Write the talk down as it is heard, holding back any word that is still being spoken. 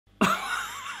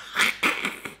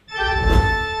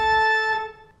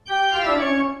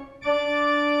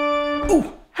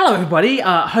Hello everybody,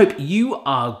 hope you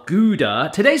are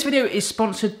gooder. Today's video is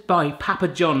sponsored by Papa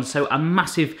John's, so a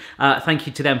massive thank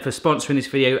you to them for sponsoring this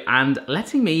video and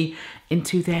letting me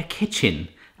into their kitchen,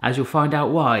 as you'll find out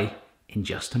why in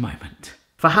just a moment.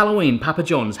 For Halloween, Papa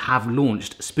John's have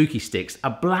launched Spooky Sticks, a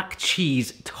black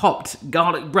cheese topped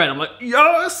garlic bread. I'm like,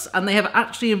 yes! And they have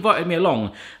actually invited me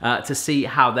along to see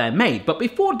how they're made. But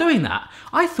before doing that,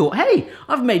 I thought, hey,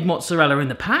 I've made mozzarella in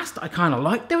the past. I kind of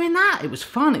like doing that. It was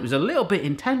fun. It was a little bit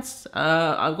intense,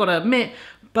 I've got to admit.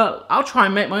 But I'll try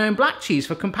and make my own black cheese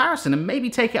for comparison and maybe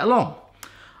take it along.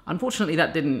 Unfortunately,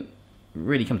 that didn't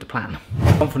really come to plan.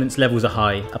 Confidence levels are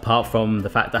high, apart from the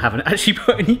fact that I haven't actually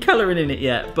put any colouring in it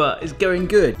yet, but it's going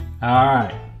good.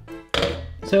 Alright.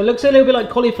 So it looks a little bit like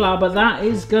cauliflower, but that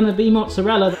is gonna be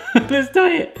mozzarella. Let's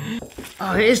try it.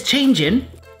 Oh, it is changing.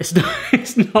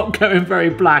 It's not going very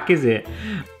black, is it?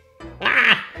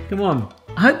 Ah, come on.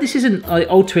 I hope this isn't like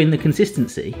altering the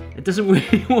consistency. It doesn't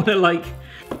really want to like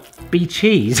be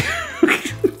cheese.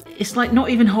 It's like not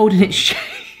even holding its shape.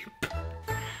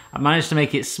 I managed to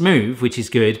make it smooth, which is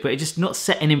good, but it's just not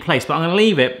setting in place. But I'm gonna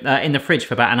leave it in the fridge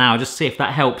for about an hour, just to see if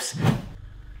that helps.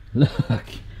 Look,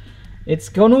 it's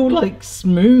gone all like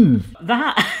smooth.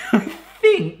 That, I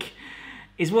think,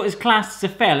 is what is classed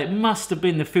as a fail. It must have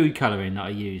been the food colouring that I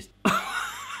used.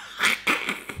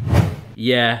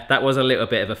 Yeah, that was a little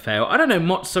bit of a fail. I don't know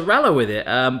mozzarella with it,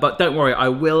 but don't worry, I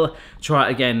will try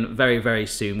it again very, very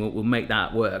soon. We'll make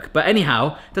that work. But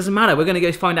anyhow, doesn't matter. We're going to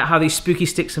go find out how these spooky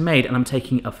sticks are made, and I'm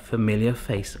taking a familiar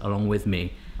face along with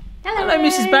me. Hello,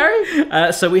 Mrs.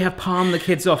 Barry. So we have palmed the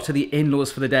kids off to the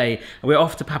in-laws for the day. We're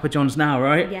off to Papa John's now,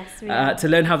 right? Yes, we are. To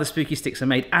learn how the spooky sticks are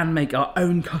made and make our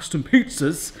own custom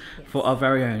pizzas for our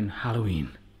very own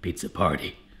Halloween pizza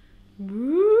party.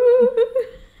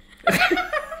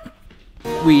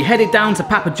 We headed down to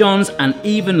Papa John's and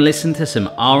even listened to some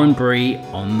R&B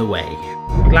on the way.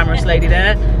 Glamorous lady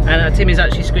there, and Tim is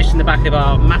actually squished in the back of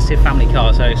our massive family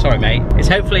car, so sorry mate.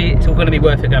 Hopefully it's all going to be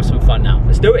worth it to have some fun now.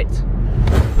 Let's do it!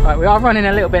 Right, we are running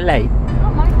a little bit late.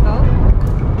 Not my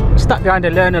fault. Stuck behind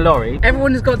a learner lorry.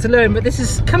 Everyone has got to learn, but this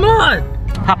is, come on!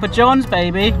 Papa John's,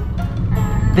 baby.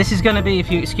 This is going to be,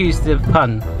 if you excuse the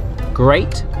pun,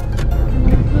 great.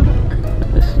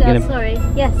 Sorry.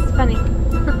 Yes, funny.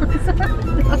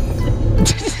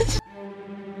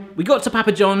 We got to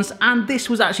Papa John's and this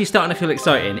was actually starting to feel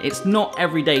exciting. It's not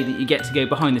every day that you get to go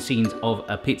behind the scenes of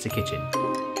a pizza kitchen.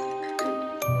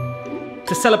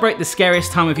 To celebrate the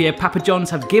scariest time of year, Papa John's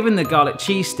have given the garlic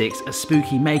cheese sticks a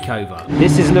spooky makeover.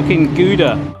 This is looking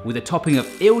gooder, with a topping of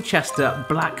Ilchester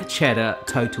Black Cheddar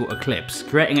Total Eclipse,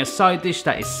 creating a side dish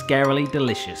that is scarily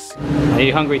delicious. Are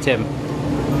you hungry, Tim?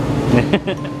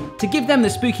 To give them the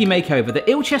spooky makeover, the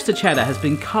Ilchester cheddar has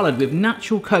been coloured with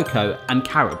natural cocoa and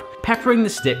carob, peppering the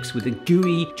sticks with a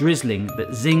gooey drizzling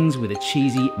that zings with a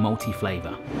cheesy malty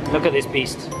flavour. Look at this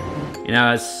beast. You know,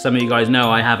 as some of you guys know,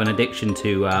 I have an addiction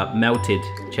to melted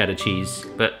cheddar cheese,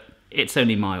 but it's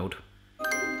only mild.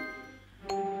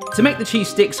 To make the cheese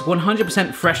sticks,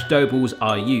 100% fresh dough balls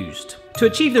are used. To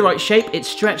achieve the right shape, it's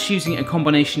stretched using a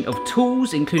combination of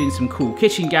tools, including some cool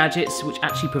kitchen gadgets, which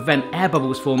actually prevent air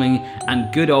bubbles forming,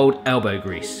 and good old elbow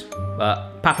grease.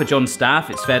 But Papa John's staff,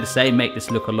 it's fair to say, make this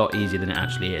look a lot easier than it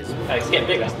actually is. It's getting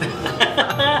bigger.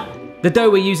 The dough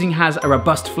we're using has a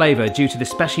robust flavour due to the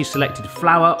specially selected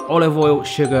flour, olive oil,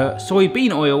 sugar,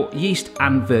 soybean oil, yeast,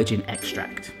 and virgin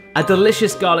extract. A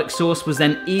delicious garlic sauce was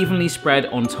then evenly spread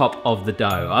on top of the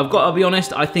dough. I've got to be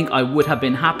honest, I think I would have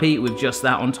been happy with just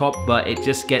that on top, but it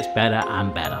just gets better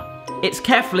and better. It's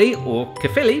carefully, or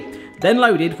carefully, then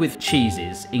loaded with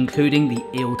cheeses, including the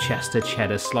Ilchester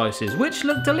cheddar slices, which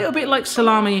looked a little bit like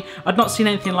salami. I'd not seen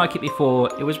anything like it before.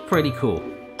 It was pretty cool.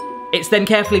 It's then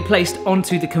carefully placed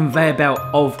onto the conveyor belt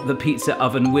of the pizza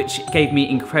oven, which gave me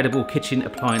incredible kitchen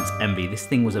appliance envy. This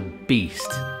thing was a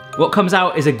beast. What comes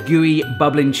out is a gooey,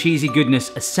 bubbling, cheesy goodness,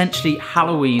 essentially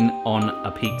Halloween on a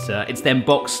pizza. It's then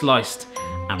box sliced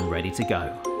and ready to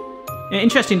go.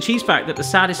 Interesting cheese fact that the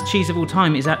saddest cheese of all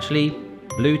time is actually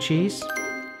blue cheese.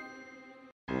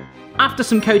 After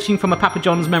some coaching from a Papa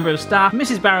John's member of staff,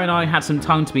 Mrs. Barry and I had some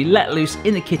time to be let loose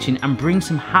in the kitchen and bring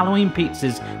some Halloween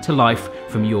pizzas to life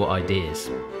from your ideas.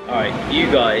 Alright,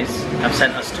 you guys have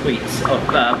sent us tweets of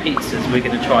pizzas we're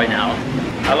going to try now.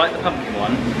 I like the pumpkin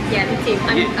one. Yeah, me too.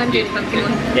 I'm doing the pumpkin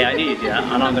one. Yeah, I knew you'd do that,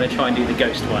 and I'm going to try and do the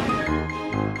ghost one.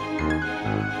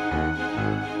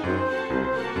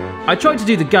 I tried to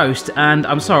do the ghost, and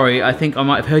I'm sorry, I think I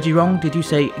might have heard you wrong. Did you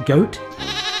say goat?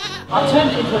 I turned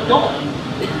it into a dog.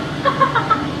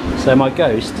 So my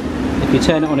ghost, if you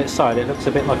turn it on its side, it looks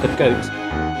a bit like a goat.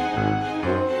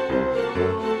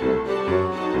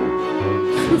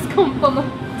 It's gone from a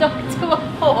dog to a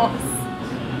horse.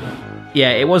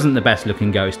 Yeah, it wasn't the best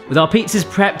looking ghost. With our pizzas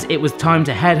prepped, it was time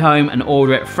to head home and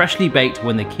order it freshly baked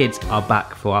when the kids are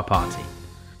back for our party.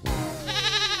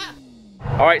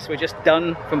 All right, so we're just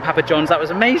done from Papa John's. That was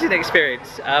an amazing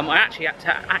experience. I actually had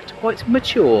to act quite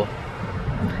mature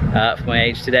for my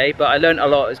age today, but I learned a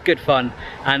lot. It was good fun.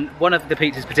 And one of the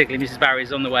pizzas, particularly Mrs. Barry,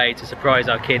 is on the way to surprise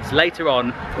our kids. Later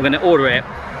on, we're going to order it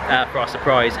for our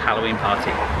surprise Halloween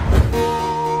party.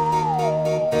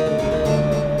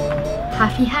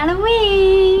 Happy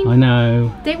Halloween! I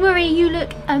know. Don't worry, you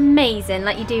look amazing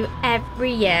like you do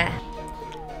every year.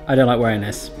 I don't like wearing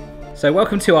this. So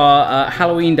welcome to our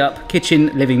Halloweened up kitchen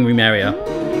living room area.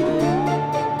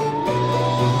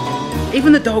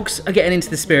 Even the dogs are getting into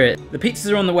the spirit. The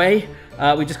pizzas are on the way.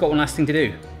 We've just got one last thing to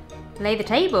do. Lay the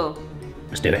table.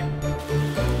 Let's do it.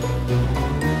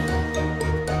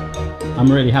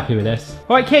 I'm really happy with this.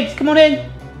 All right, kids, come on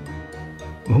in.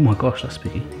 Oh my gosh, that's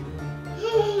spooky.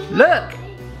 Look!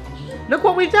 Look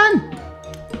what we've done!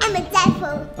 I'm a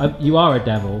devil. You are a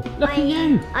devil. Look at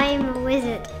you. I am a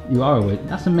wizard. You are a wizard.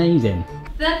 That's amazing.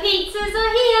 The pizzas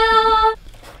are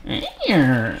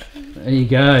here! There you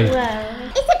go. Whoa.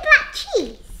 It's a black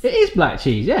cheese. It is black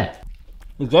cheese, yeah.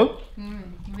 You go.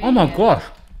 Really Oh my good. gosh.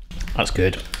 That's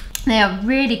good. They are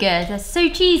really good. They're so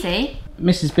cheesy.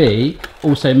 Mrs. B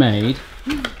also made,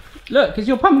 look, it's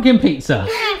your pumpkin pizza.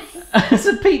 Yes. It's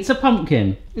a pizza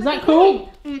pumpkin. Is that cool?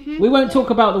 We won't talk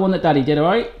about the one that Daddy did, all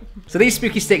right? So these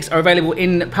spooky sticks are available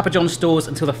in Papa John's stores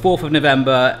until the 4th of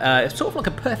November. It's sort of like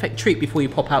a perfect treat before you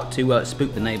pop out to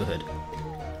spook the neighbourhood.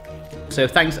 So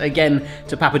thanks again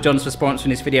to Papa John's for sponsoring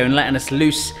this video and letting us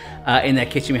loose in their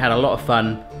kitchen. We had a lot of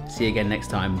fun. See you again next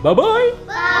time. Bye-bye.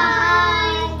 Bye.